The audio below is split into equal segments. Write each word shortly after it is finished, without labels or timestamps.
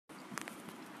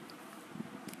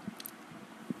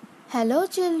Hello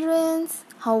children,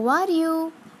 how are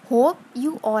you? Hope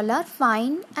you all are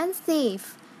fine and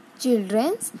safe.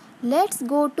 Children, let's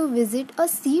go to visit a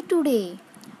sea today.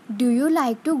 Do you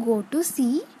like to go to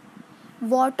sea?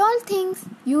 What all things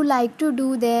you like to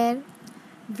do there?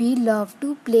 We love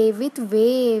to play with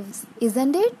waves,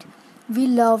 isn't it? We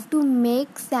love to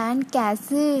make sand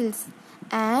castles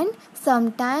and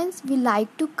sometimes we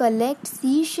like to collect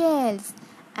seashells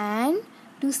and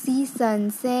to see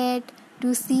sunset,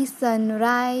 to see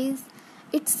sunrise.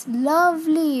 It's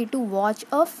lovely to watch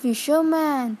a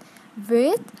fisherman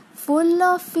with full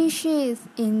of fishes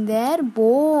in their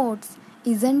boats,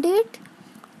 isn't it?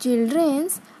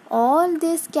 Children's, all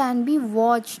this can be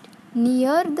watched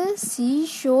near the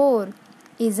seashore,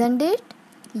 isn't it?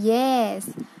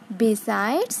 Yes.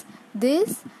 Besides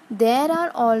this, there are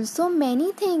also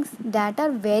many things that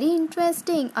are very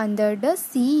interesting under the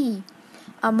sea.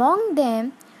 Among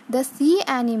them, the sea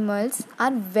animals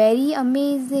are very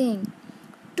amazing.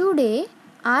 Today,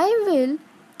 I will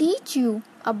teach you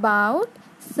about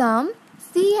some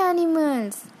sea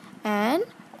animals and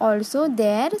also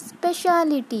their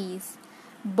specialities.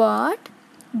 But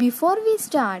before we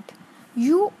start,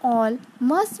 you all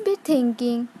must be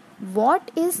thinking,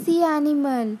 what is sea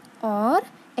animal or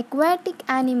aquatic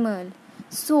animal?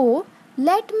 So,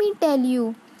 let me tell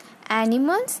you,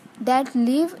 animals that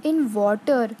live in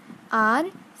water are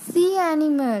sea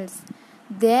animals.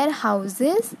 Their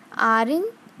houses are in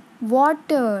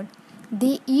water.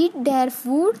 They eat their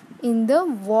food in the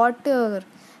water.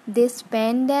 They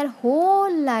spend their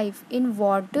whole life in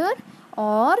water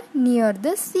or near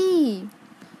the sea.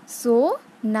 So,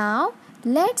 now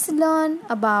let's learn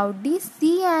about the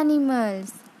sea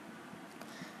animals.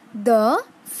 The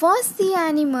first sea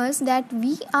animals that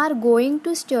we are going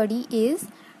to study is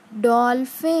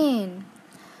dolphin.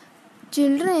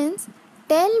 Children,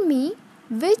 tell me,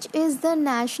 which is the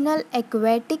national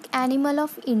aquatic animal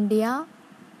of India?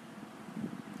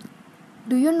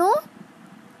 Do you know?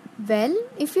 Well,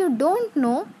 if you don't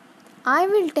know, I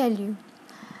will tell you.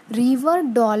 River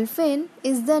dolphin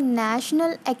is the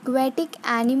national aquatic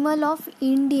animal of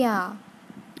India.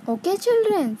 Okay,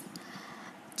 children?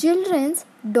 Children's,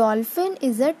 dolphin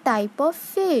is a type of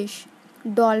fish.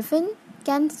 Dolphin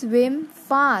can swim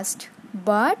fast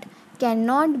but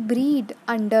cannot breathe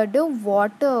under the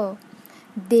water.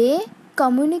 They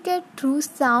communicate through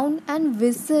sound and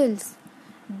whistles.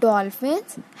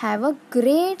 Dolphins have a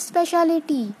great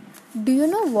specialty. Do you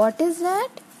know what is that?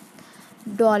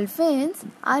 Dolphins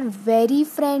are very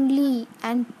friendly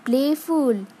and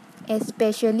playful,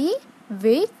 especially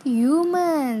with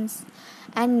humans.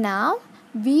 And now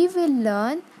we will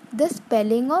learn the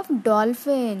spelling of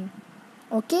dolphin.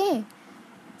 Okay?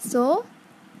 So,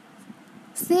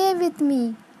 say with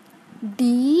me,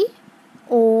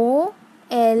 DOLPHIN,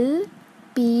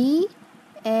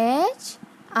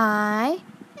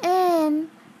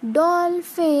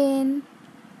 dolphin.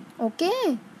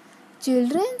 Okay?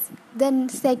 Children, the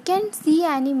second sea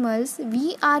animals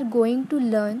we are going to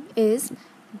learn is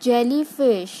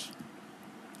jellyfish.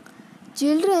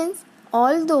 Children,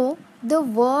 although the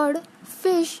word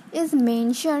fish is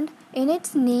mentioned in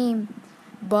its name,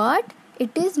 but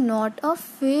it is not a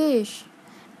fish.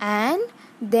 And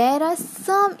there are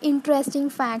some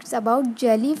interesting facts about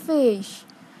jellyfish.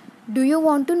 Do you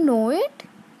want to know it?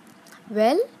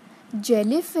 Well,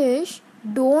 jellyfish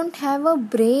don't have a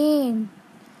brain,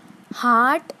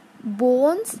 heart,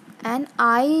 bones and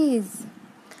eyes.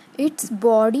 Its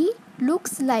body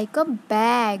looks like a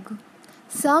bag.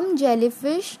 Some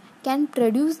jellyfish can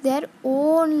produce their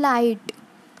own light,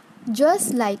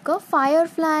 just like a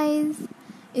fireflies.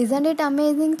 Isn't it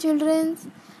amazing, children?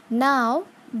 Now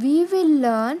we will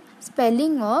learn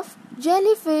spelling of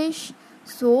jellyfish.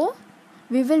 So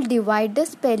we will divide the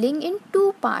spelling in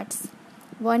two parts.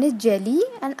 One is jelly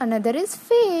and another is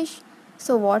fish.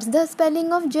 So what's the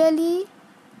spelling of jelly?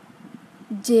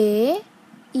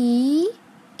 JELLY.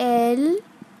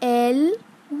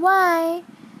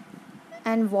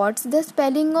 And what's the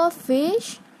spelling of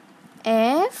fish?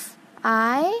 FISH.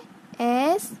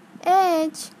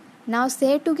 Now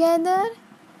say together.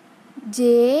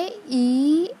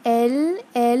 JELLY.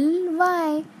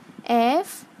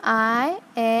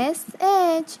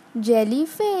 FISH.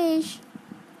 Jellyfish.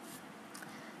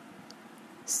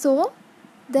 So,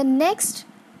 the next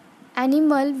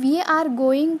animal we are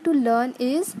going to learn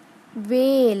is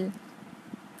whale.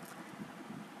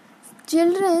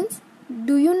 Children,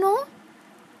 do you know?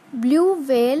 Blue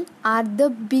whale are the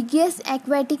biggest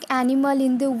aquatic animal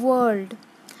in the world.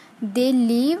 They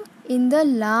live in the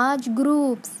large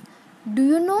groups. Do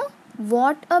you know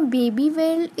what a baby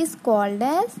whale is called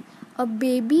as? A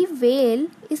baby whale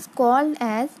is called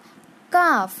as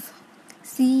Calf.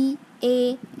 C-A-L-F.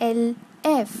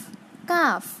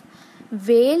 Calf.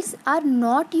 Whales are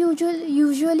not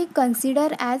usually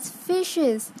considered as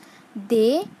fishes.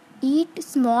 They eat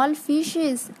small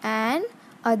fishes and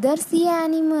other sea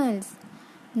animals.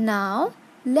 Now,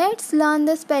 let's learn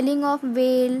the spelling of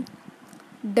whale.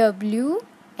 W-H-A-L-E.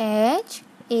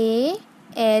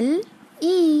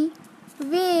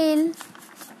 Whale.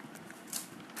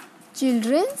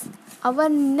 Children, our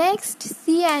next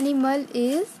sea animal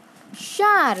is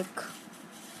shark.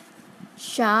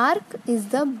 Shark is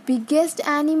the biggest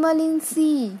animal in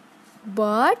sea,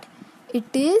 but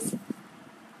it is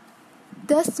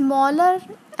the smaller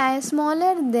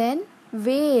than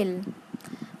whale.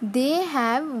 They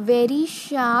have very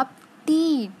sharp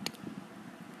teeth,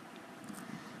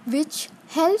 which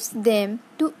helps them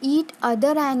to eat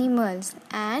other animals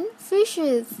and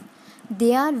fishes.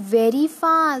 They are very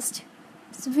fast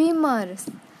swimmers.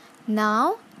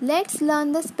 Now let's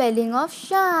learn the spelling of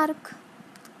shark.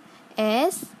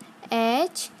 S-H-A-R-K.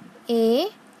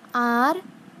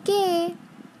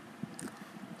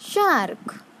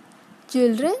 Shark.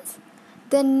 Children,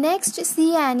 the next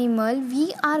sea animal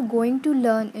we are going to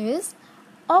learn is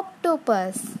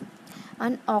octopus.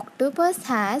 An octopus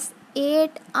has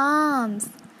 8 arms.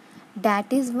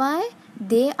 That is why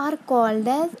they are called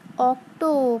as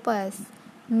octopus.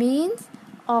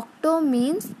 Octo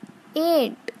means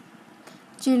 8.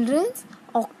 Children,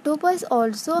 octopus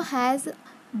also has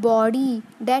body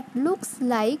that looks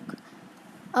like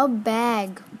a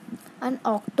bag. An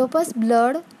octopus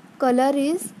blood color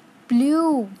is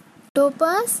blue.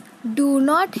 Octopus do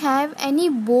not have any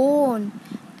bone,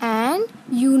 and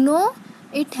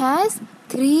it has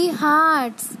 3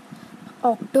 hearts.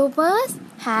 Octopus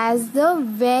has the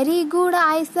very good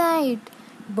eyesight,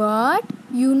 but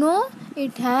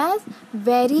it has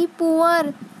very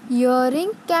poor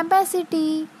hearing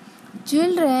capacity.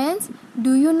 Children,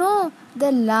 do you know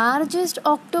the largest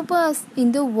octopus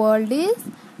in the world is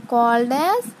called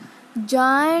as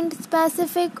giant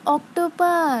Pacific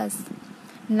octopus?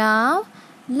 Now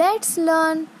let's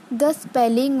learn the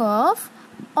spelling of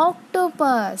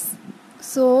octopus.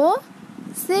 So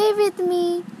say with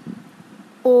me,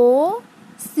 O-C-T-O-P-U-S.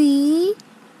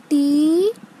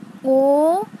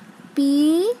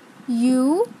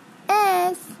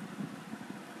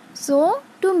 So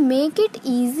to make it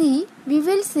easy, we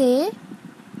will say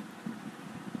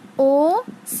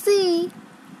O-C,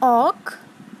 oc,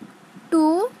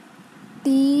 to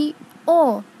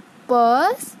T-O,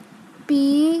 pus,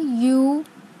 P-U-S,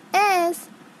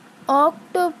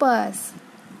 octopus.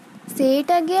 Say it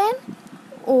again,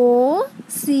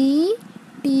 O-C-T-O-P-U-S,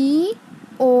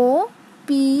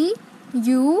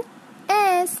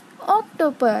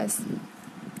 octopus.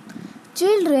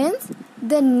 Children,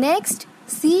 the next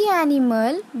sea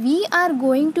animal we are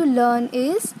going to learn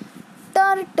is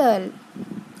turtle.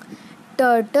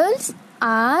 Turtles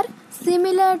are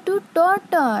similar to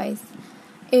tortoise.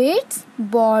 Its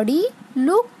body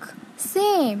look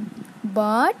same,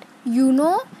 but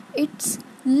its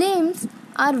limbs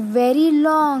are very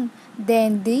long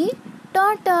than the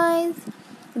tortoise.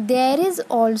 There is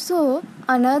also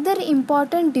another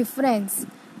important difference,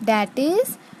 that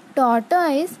is,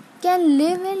 tortoise can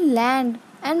live in land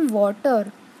and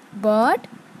water, but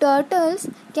turtles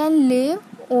can live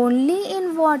only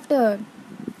in water.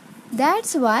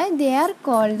 That's why they are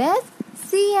called as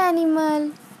sea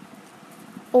animal.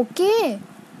 Okay,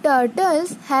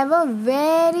 turtles have a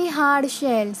very hard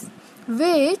shells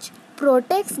which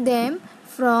protects them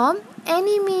from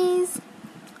enemies.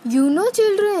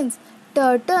 Children,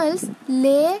 turtles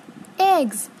lay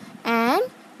eggs and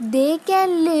they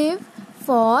can live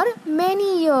for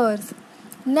many years.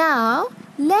 Now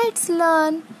let's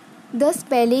learn the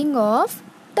spelling of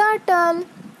turtle.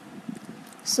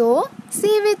 So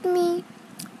say with me,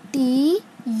 T-U-R-T-L-E,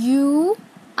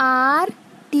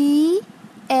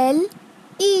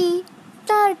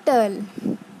 turtle.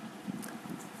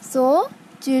 So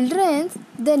children,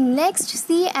 the next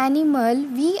sea animal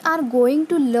we are going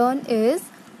to learn is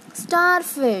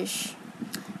starfish.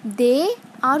 They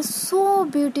are so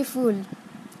beautiful,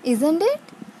 isn't it?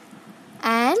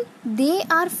 And they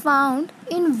are found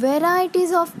in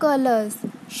varieties of colors,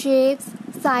 shapes,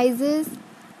 sizes,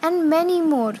 and many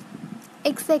more,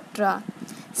 etc.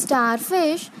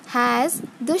 Starfish has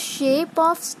the shape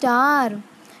of star.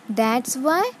 That's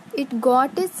why it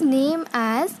got its name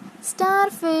as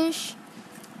starfish.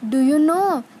 Do you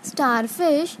know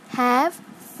starfish have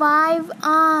 5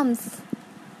 arms?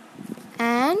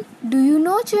 And do you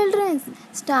know, children,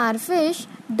 starfish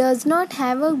does not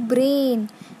have a brain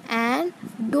and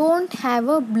don't have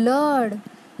a blood.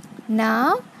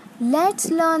 Now let's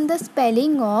learn the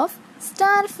spelling of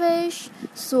starfish.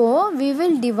 So we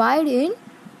will divide in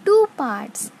two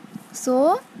parts.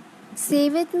 So say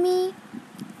with me,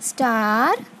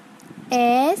 star,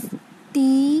 S-T-A-R,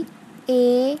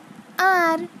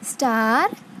 star,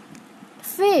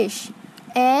 fish,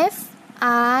 F-I-S-H,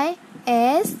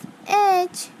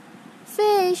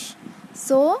 fish.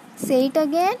 So say it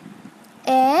again,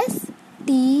 S-T-A-R-F-I-S-H,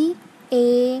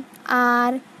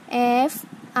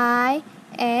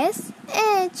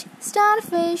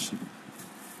 starfish.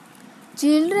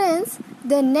 Children,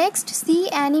 the next sea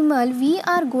animal we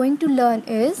are going to learn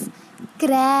is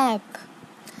crab.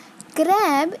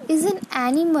 Crab is an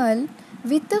animal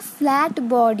with a flat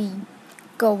body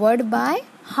covered by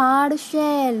hard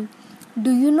shell.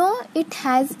 Do you know it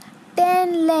has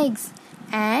 10 legs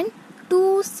and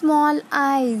 2 small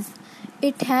eyes?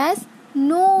 It has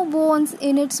no bones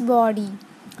in its body.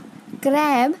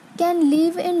 Crab can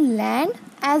live in land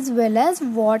as well as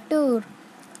water.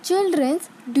 Children,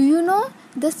 do you know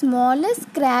the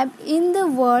smallest crab in the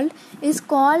world is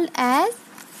called as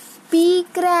pea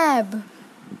crab?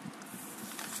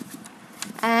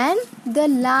 And the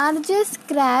largest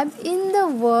crab in the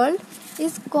world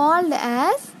is called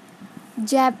as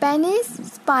Japanese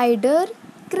spider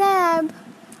crab.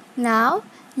 Now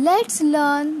let's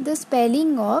learn the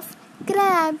spelling of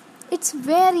crab. It's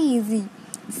very easy.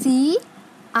 C-R-A-B,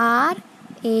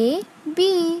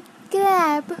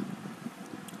 crab.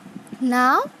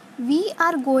 Now we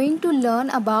are going to learn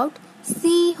about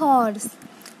seahorse.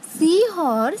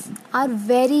 Seahorse are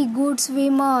very good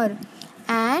swimmer.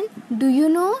 And do you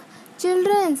know,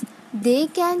 children, they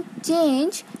can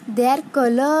change their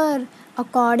color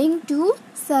according to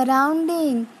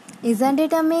surrounding. Isn't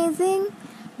it amazing?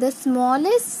 The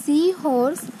smallest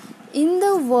seahorse in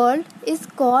the world is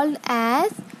called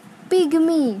as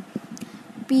pygmy.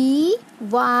 P-Y-G-M-Y,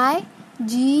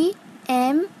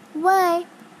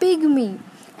 pygmy.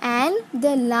 And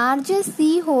the largest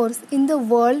seahorse in the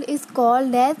world is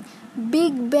called as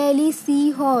big belly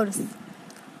seahorse.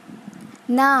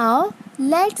 Now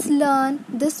let's learn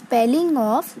the spelling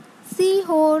of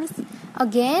seahorse.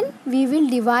 Again we will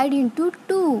divide into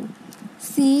two.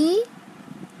 C-S-E-A,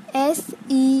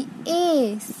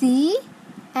 sea,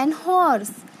 and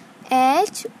horse,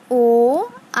 H-O-R-S-E,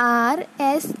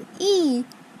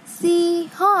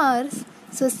 seahorse.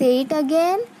 So say it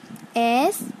again,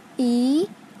 S-E-A-H-O-R-S-E,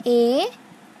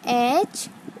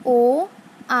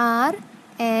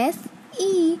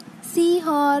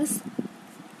 seahorse.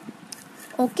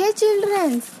 Okay,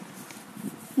 children.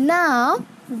 Now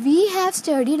we have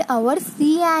studied our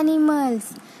sea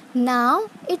animals. Now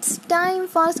it's time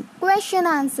for question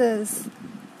answers.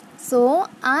 So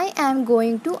I am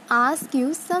going to ask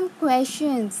you some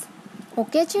questions.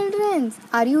 Okay, children,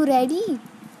 are you ready?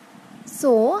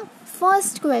 So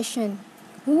first question,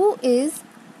 who is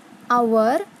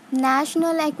our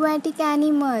national aquatic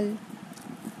animal?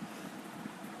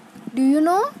 Do you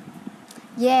know?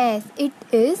 Yes, it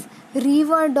is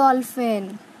river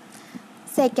dolphin.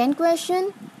 Second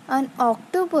question, an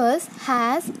octopus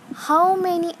has how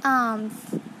many arms?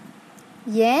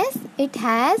 Yes, it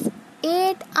has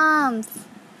 8 arms.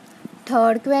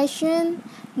 Third question,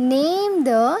 name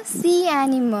the sea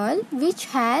animal which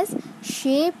has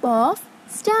shape of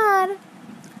star.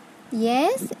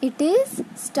 Yes, it is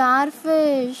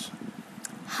starfish.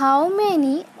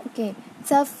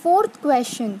 So fourth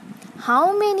question,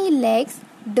 how many legs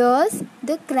does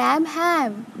the crab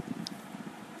have?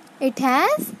 It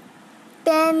has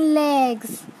 10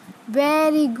 legs.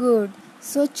 Very good.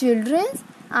 So children,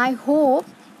 I hope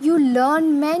you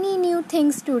learned many new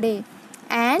things today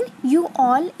and you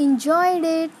all enjoyed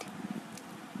it.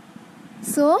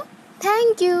 So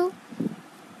thank you.